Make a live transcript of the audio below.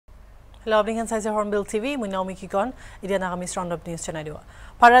Hello, abningan sa HornbillTV. Mui Naomi Kikon. Idia nagamis roundup news channel diwa.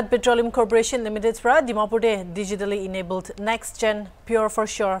 Bharat Petroleum Corporation Limited pra Dimapur digitally enabled next gen pure for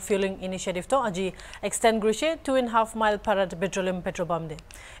sure fueling initiative to aji extend grishe 2.5 mile Bharat Petroleum petrol pump de.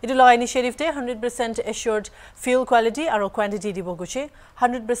 Itu law initiative te 100% assured fuel quality aro quantity dibo guche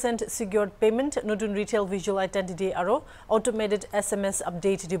 100% secured payment notun retail visual identity aro automated SMS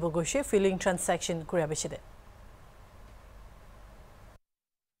update dibo guche fueling transaction kuria beshide.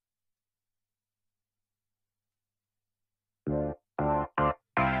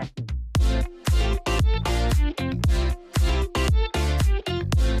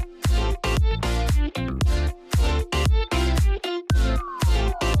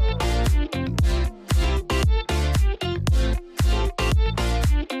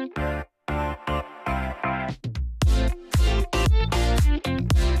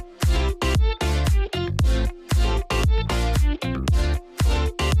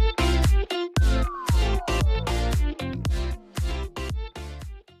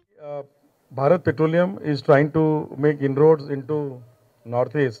 Bharat Petroleum is trying to make inroads into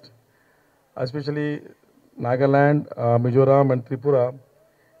Northeast, especially Nagaland, Mizoram and Tripura,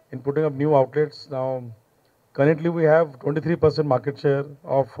 in putting up new outlets. Now, currently we have 23% market share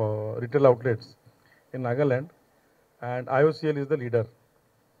of retail outlets in Nagaland, and IOCL is the leader.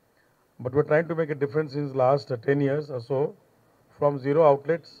 But we're trying to make a difference since last 10 years or so. From 0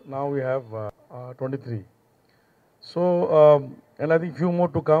 outlets, now we have 23. So, and I think few more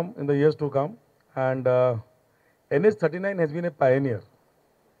to come in the years to come. And NS39 has been a pioneer.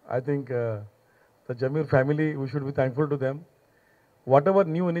 I think the Jamir family, we should be thankful to them. Whatever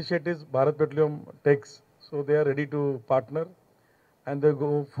new initiatives Bharat Petroleum takes, so they are ready to partner and they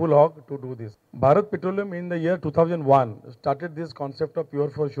go full hog to do this. Bharat Petroleum in the year 2001 started this concept of pure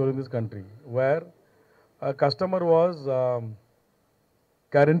for sure in this country, where a customer was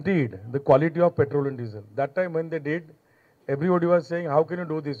guaranteed the quality of petrol and diesel. That time when they did, everybody was saying, how can you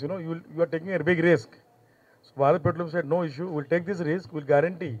do this? You know, you are taking a big risk. So Bharat Petroleum said, no issue, we'll take this risk, we'll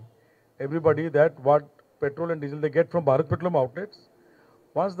guarantee everybody that what petrol and diesel they get from Bharat Petroleum outlets,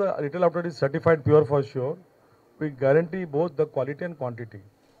 once the retail outlet is certified pure for sure, we guarantee both the quality and quantity.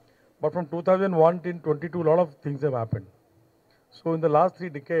 But from 2001 till 22, a lot of things have happened. So in the last 3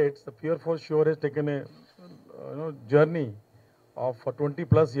 decades, the pure for sure has taken a journey of 20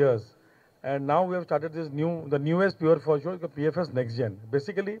 plus years, and now we have started this the newest pure for sure, the PFS next gen.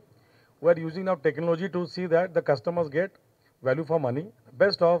 Basically, we are using now technology to see that the customers get value for money,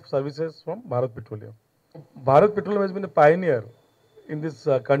 best of services from Bharat Petroleum. Bharat Petroleum has been a pioneer in this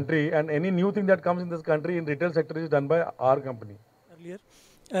country, and any new thing that comes in this country in retail sector is done by our company. Earlier,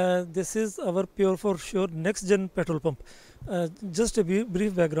 this is our pure for sure next gen petrol pump. Just a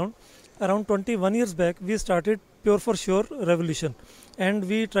brief background. Around 21 years back, we started pure for sure revolution, and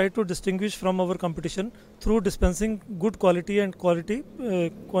we try to distinguish from our competition through dispensing good quality and quantity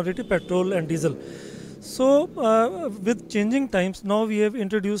petrol and diesel. So with changing times, now we have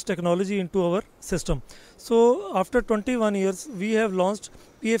introduced technology into our system. So after 21 years, we have launched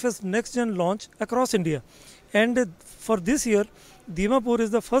PFS next gen launch across India, and for this year Dimapur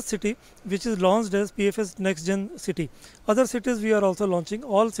is the first city which is launched as PFS next gen city. Other cities we are also launching,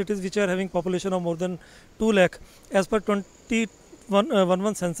 all cities which are having population of more than 2 lakh as per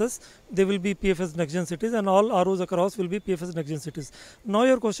 2011 census, they will be PFS next gen cities, and all ROs across will be PFS next gen cities. Now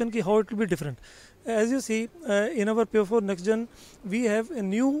your question ki how it will be different. As you see, in our PFS next gen, we have a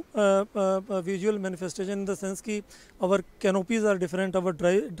new visual manifestation in the sense ki our canopies are different, our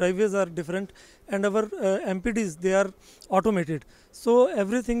driveways are different, and our MPDs, they are automated. So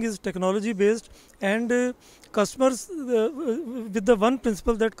everything is technology based, and customers with the one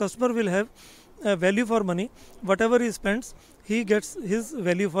principle that customer will have value for money. Whatever he spends, he gets his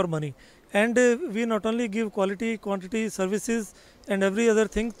value for money. And we not only give quality, quantity, services and every other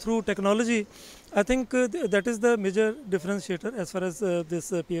thing through technology. I think that is the major differentiator as far as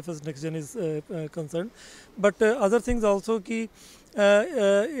this PFS next gen is concerned. But other things also ki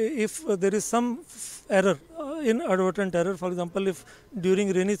if there is some error, inadvertent error, for example, if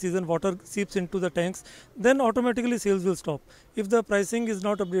during rainy season water seeps into the tanks, then automatically sales will stop. If the pricing is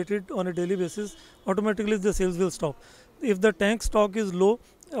not updated on a daily basis, automatically the sales will stop. If the tank stock is low,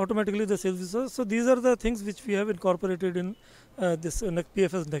 automatically the sales will stop. So these are the things which we have incorporated in this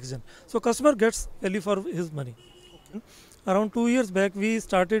PFS next gen. So customer gets value for his money. Around 2 years back, we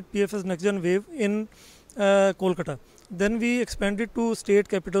started PFS next gen wave in Kolkata. Then we expanded to state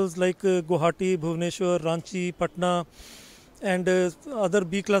capitals like Guwahati, Bhubaneswar, Ranchi, Patna, and other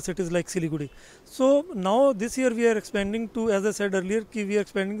B-class cities like Siliguri. So now this year we are expanding to, as I said earlier, we are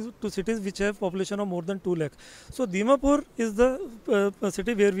expanding to cities which have population of more than 2 lakh. So Dimapur is the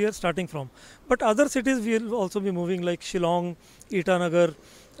city where we are starting from. But other cities we will also be moving, like Shillong, Itanagar,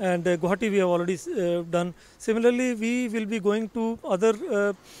 and Guwahati we have already done. Similarly, we will be going to other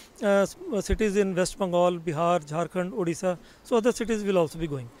cities in West Bengal, Bihar, Jharkhand, Odisha. So other cities will also be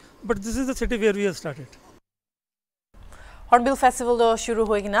going. But this is the city where we have started. Hornbill Festival do shuru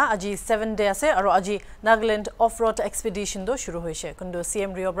hoi gina aji 7 day ase aro aji Nagaland off-road expedition do shuru hoise kundu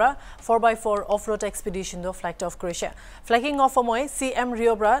CM Riobra 4x4 off-road expedition do flagged off korise flagging off amoy CM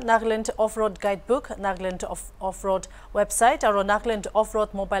Riobra Nagaland off-road guidebook Nagaland off-road website aro Nagaland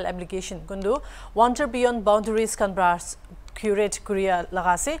off-road mobile application kundu Wander Beyond Boundaries Canberra's curate Korea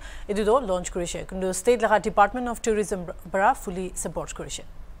lagase edu do launch korise kundu state laga Department of Tourism bra fully support korise.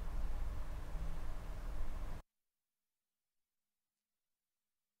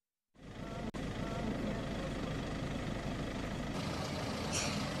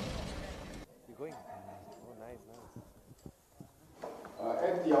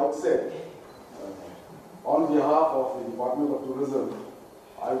 At the outset, on behalf of the Department of Tourism,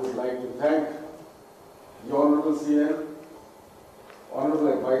 I would like to thank the Honorable CM,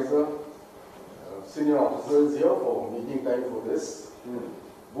 Honorable Advisor, senior officers here for making time for this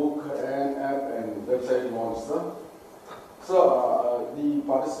book and app and website launch, sir. So, the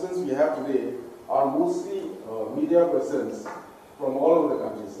participants we have today are mostly media persons from all over the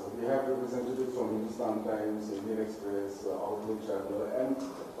country, sir. We have representatives from Hindustan Times, Indian Express, Outlook Traveler, and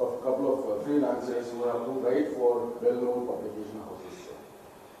a couple of freelancers who write for well-known publication houses, sir.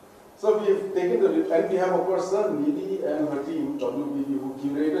 So we have taken and we have of course, sir, Nidhi and her team, WBB, who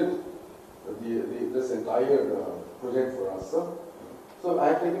curated this entire project for us, sir. So I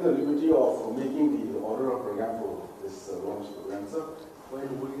have taken the liberty of making the order of program for this launch program, sir. When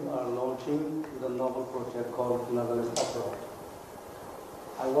we are launching the novel project called Nagaland Off-Road,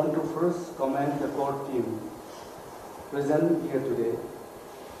 I want to first commend the core team present here today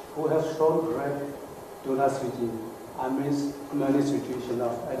who have shown great tenacity amidst many situations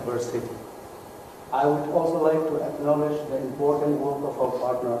of adversity. I would also like to acknowledge the important work of our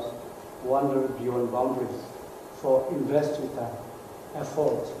partners, Wander Beyond Boundaries, for investing time,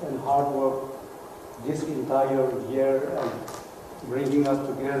 effort, and hard work this entire year and bringing us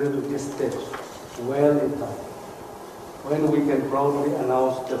together to this stage well in time, when we can proudly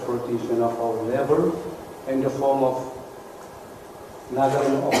announce the fruition of our labor in the form of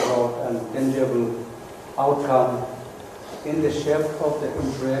Nagaland off-road and tangible outcome in the shape of the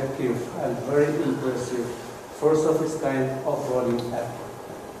interactive and very impressive first of its kind off-roading app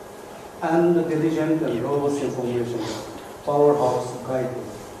and the diligent and robust information powerhouse guidebook.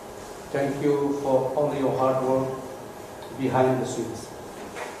 Thank you for all your hard work behind the scenes.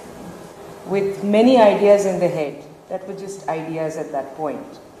 With many ideas in the head, that were just ideas at that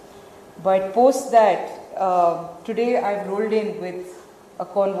point. But post that, today I've rolled in with a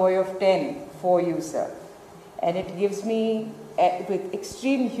convoy of 10 for you, sir. And it gives me, with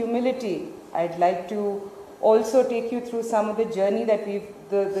extreme humility, I'd like to also take you through some of the journey that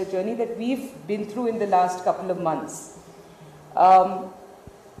the journey that we've been through in the last couple of months.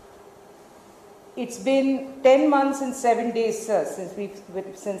 It's been 10 months and 7 days, sir,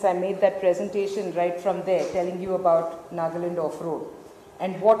 since I made that presentation right from there, telling you about Nagaland off-road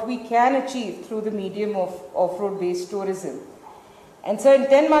and what we can achieve through the medium of off-road based tourism. And so in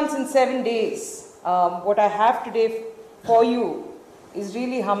 10 months and 7 days, what I have today for you is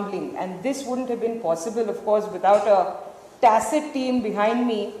really humbling. And this wouldn't have been possible, of course, without a tacit team behind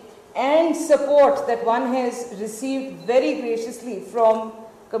me and support that one has received very graciously from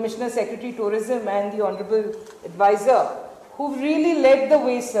Commissioner Secretary Tourism and the Honorable Advisor, who really led the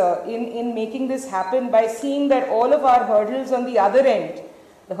way, sir, in making this happen by seeing that all of our hurdles on the other end,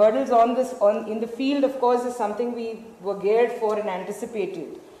 the hurdles in the field, of course, is something we were geared for and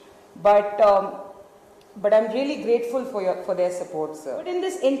anticipated. But I'm really grateful for their support, sir. But in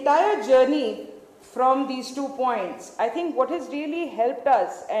this entire journey from these 2 points, I think what has really helped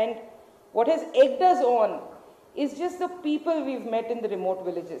us and what has egged us on is just the people we've met in the remote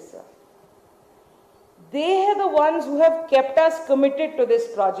villages, sir. They are the ones who have kept us committed to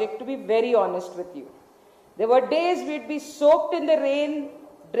this project, to be very honest with you. There were days we'd be soaked in the rain,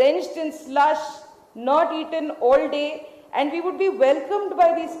 drenched in slush, not eaten all day, and we would be welcomed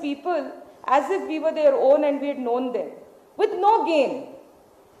by these people as if we were their own and we had known them, with no gain.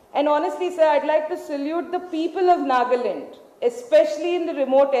 And honestly, sir, I'd like to salute the people of Nagaland, especially in the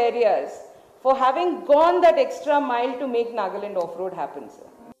remote areas, for having gone that extra mile to make Nagaland off-road happen, sir.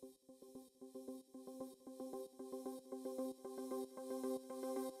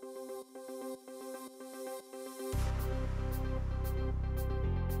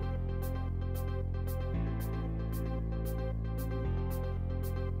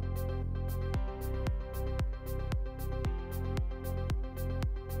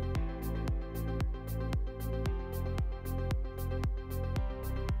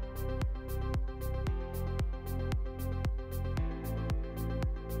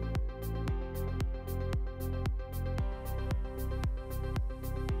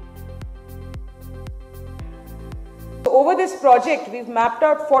 Over this project, we've mapped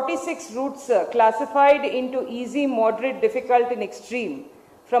out 46 routes classified into easy, moderate, difficult and extreme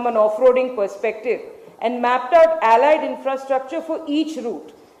from an off-roading perspective, and mapped out allied infrastructure for each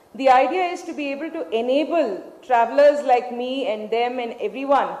route. The idea is to be able to enable travelers like me and them and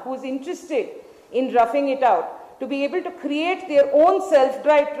everyone who's interested in roughing it out to be able to create their own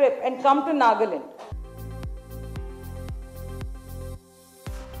self-drive trip and come to Nagaland.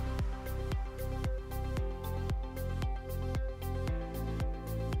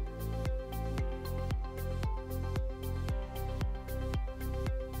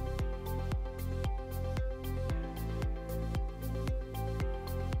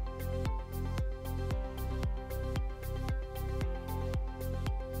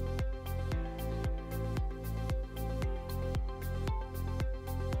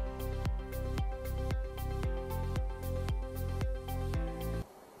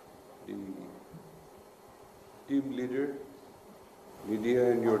 Team leader,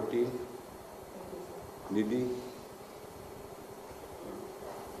 Nidhi and your team. Nidhi.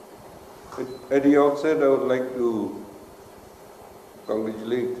 At the outset, I would like to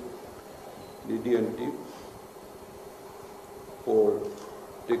congratulate Nidhi and team for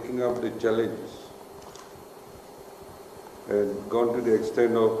taking up the challenge and gone to the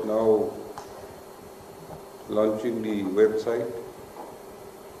extent of now launching the website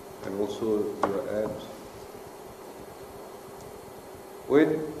and also your apps. When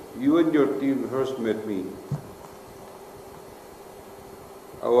you and your team first met me,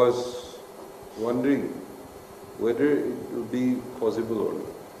 I was wondering whether it will be possible or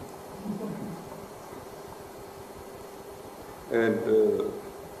not. And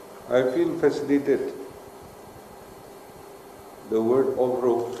I feel fascinated. The word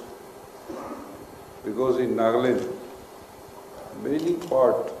off-road, because in Nagaland, many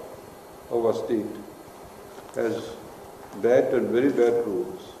part of our state has bad and very bad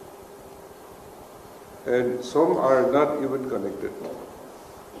roads, and some are not even connected.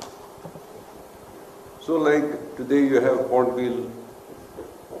 So like today you have Hornbill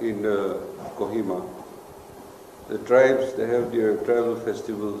in Kohima. The tribes, they have their travel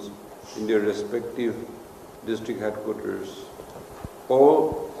festivals in their respective district headquarters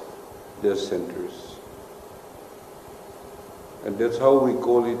or their centers. And that's how we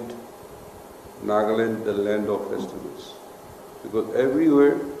call it Nagaland, the land of festivals. Because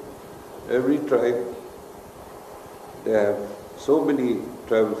everywhere, every tribe, they have so many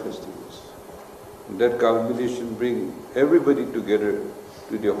tribal festivals. And that culmination brings everybody together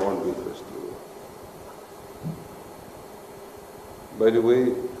to the Hornbill Festival. By the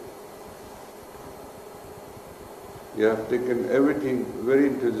way, you have taken everything very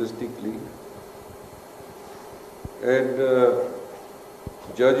enthusiastically, and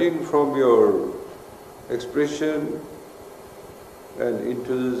judging from your expression and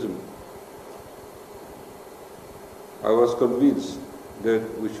enthusiasm, I was convinced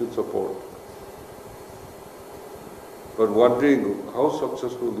that we should support. But wondering how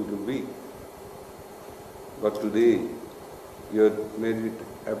successful it will be. But today, you have made it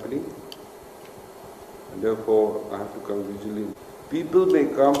happening, and therefore I have to congratulate. People may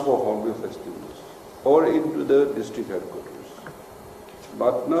come for Hornbill festivals or into the district headquarters,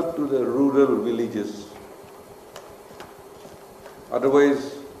 but not to the rural villages.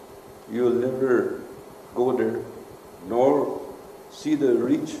 Otherwise, you will never go there, nor see the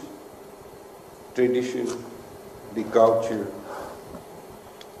rich tradition, the culture,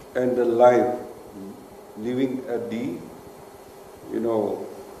 and the life living at the,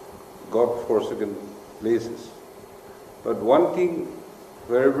 God-forsaken places. But one thing,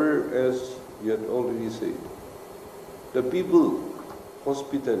 wherever, as you had already said, the people,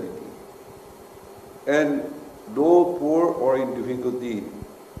 hospitality, and though poor or in difficulty,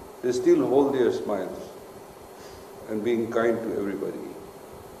 they still hold their smiles and being kind to everybody,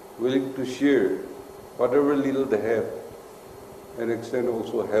 willing to share whatever little they have and extend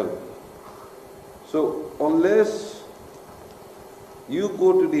also help. So unless you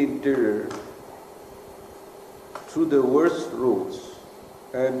go to the interior through the worst roads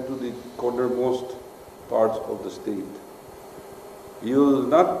and to the cornermost parts of the state, you will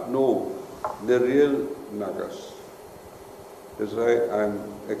not know the real Nagas. That's why I'm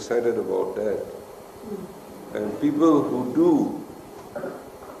excited about that. And people who do,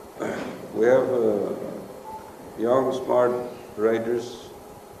 we have young, smart writers,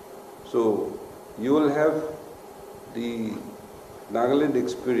 so you will have the Nagaland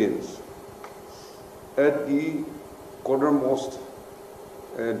experience at the cornermost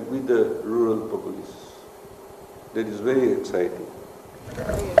and with the rural populace. That is very exciting.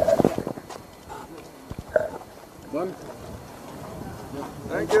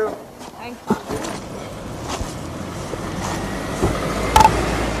 Thank you. Thank you.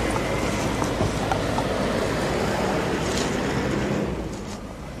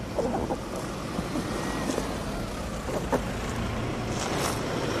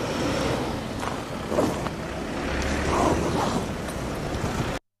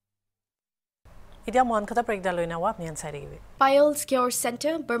 Idia mon kata breakdalo ina wap niyan sari gibi. Payol's Cure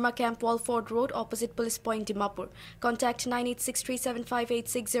Center, Burma Camp, Walford Road, opposite Police Point, Dimapur. Contact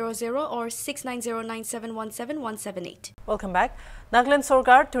 9863758600 or 6909717178. Welcome back. Nagaland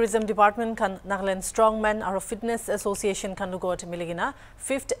Sorkar Tourism Department kan Nagaland Strongman or Fitness Association kan lugot miligina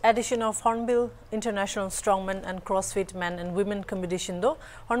 5th edition of Hornbill International Strongman and CrossFit Men and Women Competition do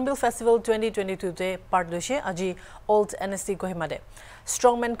Hornbill Festival 2022 te part doshe aji Old NST Kohima de.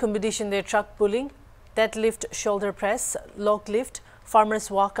 Strongman competition de truck pulling, deadlift, shoulder press, log lift, farmers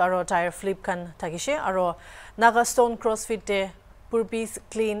walk aro tire flip kan takishe aro Naga Stone CrossFit de burpees,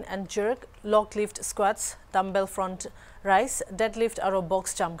 clean and jerk, log lift, squats, dumbbell front rise, deadlift aro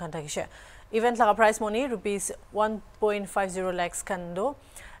box jump kan takishe. Event laga prize money rupees 1.50 lakhs kan do.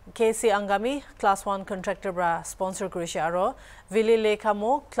 KC Angami Class 1 contractor bra sponsor kurishe aro Vili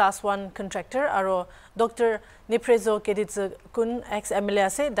Lekamo Class 1 contractor aro Dr. Niprezo Keditz kun ex MLA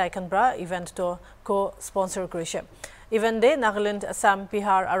ase daikan bra event to co sponsor kurishe. Event de Nagaland, Assam,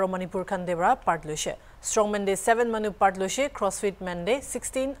 Bihar aro Manipur kan de bra part lushe. Strongman de 7 manu part lushe, CrossFit men de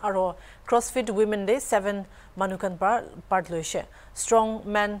 16 aro CrossFit women de 7 manu kan part lushe.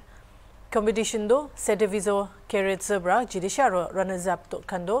 Strongman competition do Sedevizo Kerit Zebra Jidisha aro runners up to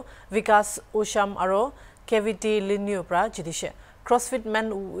kando Vikas Usham aro KVT Linyu bra Jidisha. CrossFit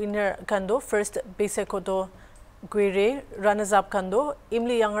men winner kando first Bisekoto Guire runners up kando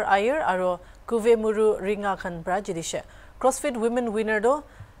Imli Younger Ayer aro Kuve Muru Ringa kan bra Jidisha. CrossFit women winner do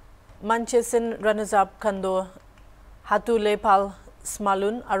Manchesin runners up kando Hatu Lepal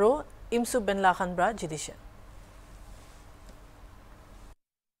Smalun aro Imsu Benla kan bra Jidisha.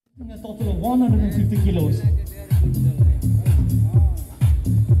 A total of 150 kilos.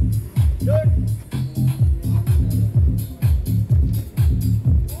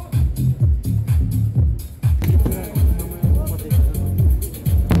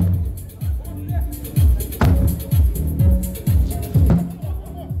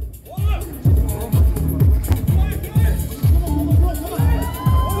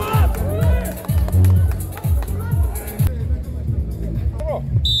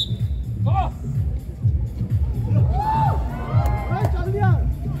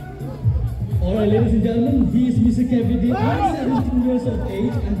 Alright, ladies and gentlemen, he is Mr. KVD, 17 years of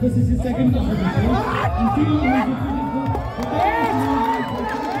age, and this is his second competition.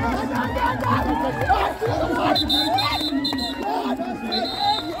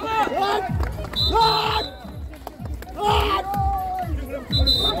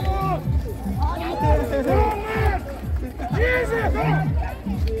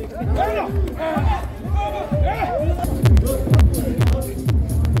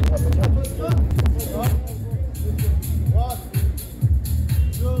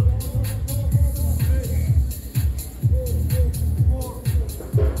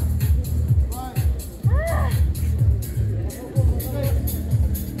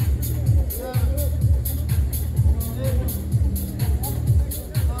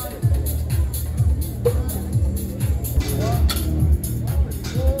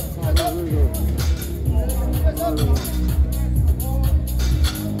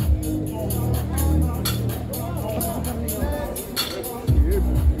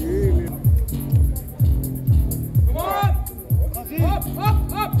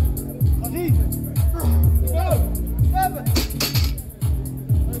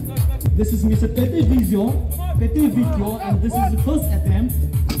 This is Mr. Petit Vizio, and this is the first attempt.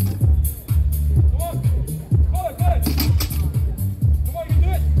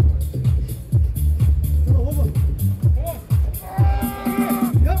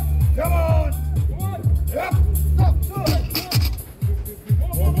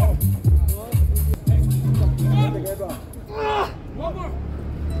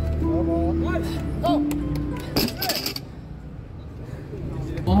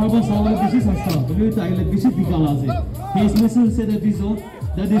 However, this is Hasta. Believe I let this be Kalaze. His message said episode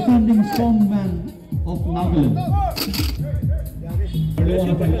the defending strongman of Nagaland. I want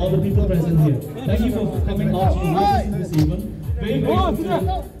to thank all the people present here. Thank you for coming out to this event. Very grateful to the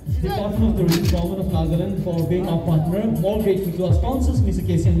Department of Tourism, Government of Nagaland for being our partner. More grateful to our sponsors, Mr.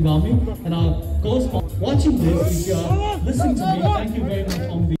 K.C. Ngami, and our co-sponsors. Watching this, if you are listening to me, thank you very much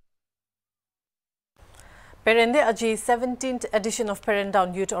on the Perende aji 17th edition of Parent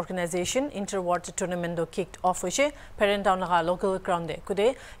Down Youth Organization Inter-Ward Tournament kicked off hoise Parent Down laga local ground de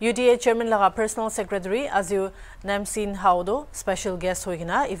kude UDA chairman laga personal secretary Aziu Namsin Haudo special guest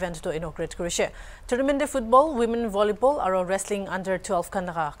hoigina event to inaugurate kurise tournament de football women volleyball aro wrestling under 12 kan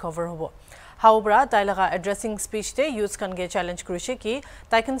laga cover hobo However, Tailaga addressing speech te youths can get challenge kurise ki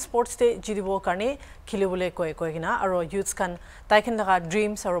Taikan sports te jidibo karne khilibole koigina aro youths can Taikan laga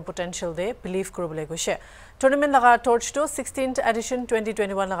dreams aro potential de believe kurubole goise tournament laga torch to 16th edition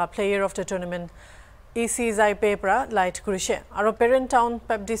 2021 laga player of the tournament ECZI paper light kurise aro Parent Town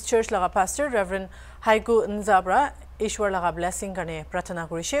Baptist Church laga pastor Reverend Haiku Nzabra Ishwar laga blessing karne prathana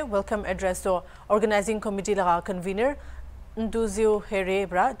kurise welcome address to organizing committee laga convener Nduzio Here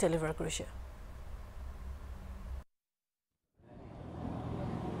bra deliver kurise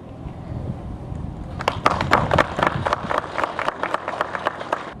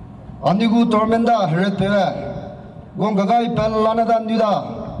Anigu tormenta heret pewe gong gagai pel lana dan duda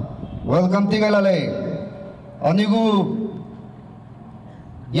welcome tigalale anigu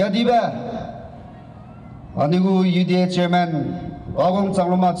yadiba anigu UDA chairman bagong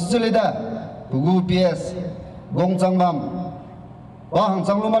changloma chichelida bugu PS gong changbam bahang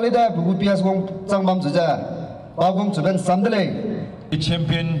changloma leda bugu PS gong changbam chuja bagong chuben samdele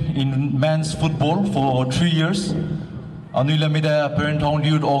champion in men's football for 3 years Anu lamida Parent Town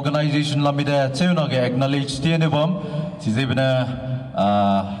Youth Organization lamida chayuna ge acknowledge tienebam sizebna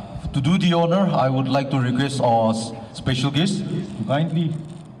to do the honor I would like to request our special guest to kindly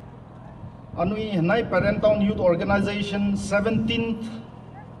Anui Nai Parent Town Youth Organization 17th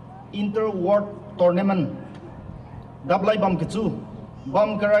Inter-Ward Tournament Dablai Bam Kitsu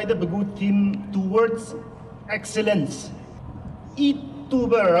Bam Karai the good theme towards excellence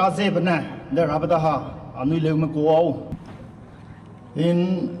Ituber Razebna der Habadaha Anui Leumakuau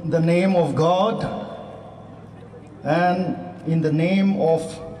in the name of God and in the name of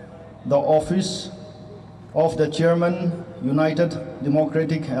the office of the Chairman United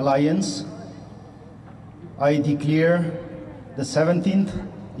Democratic Alliance I declare the 17th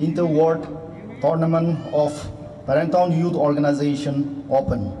Inter-Ward Tournament of Parent Town Youth Organization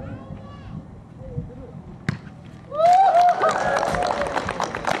open.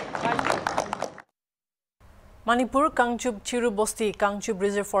 Manipur Kangchub Chiru Bosti Kangchub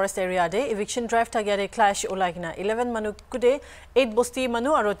Reserve Forest area de eviction drive tagare clash olagina 11 manu kude 8 Bosti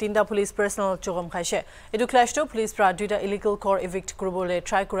manu aro 3 police personnel chogam khaise edu clash to police pra 2 illegal core evict kurubole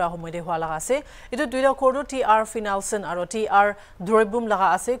try kura homoide hwa laga ase edu 2 core to TR Finalson aro TR Durebum laga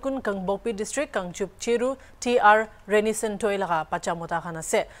ase kun Kangbopi district Kangchub Chiru TR Renison toy laga pachamota khana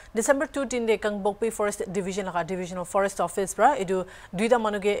se December 2 tin de Kangbopi Forest Division laga Divisional Forest Office pra edu 2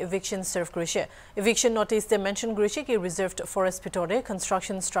 manuge eviction serve kurise eviction notice de mention Grishi ki reserved forest pitore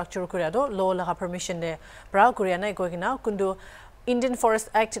construction structure kurado law laga permission de pra kuriana goigina kundu Indian Forest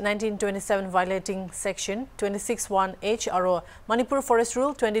Act 1927 violating section 26(1)H aro Manipur Forest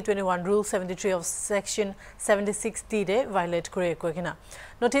Rule 2021 Rule 73 of section 76D de violate kure goigina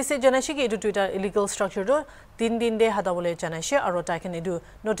notice janashi ki edu Twitter illegal structure do 3 din de hadabole janashi aro taken edu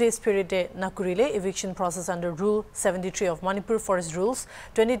notice period de nakurile eviction process under Rule 73 of Manipur Forest Rules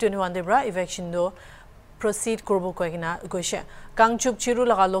 2021 de bra eviction do proceed korbo koigina goise Kangchub Chiru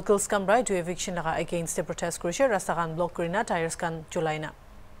laga locals come right to eviction laga against the protest kurise rasta kan block kurina tires kan chulaina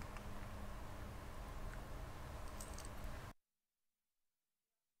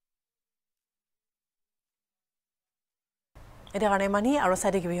Ede gane mani aro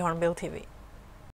side ki Hornbill TV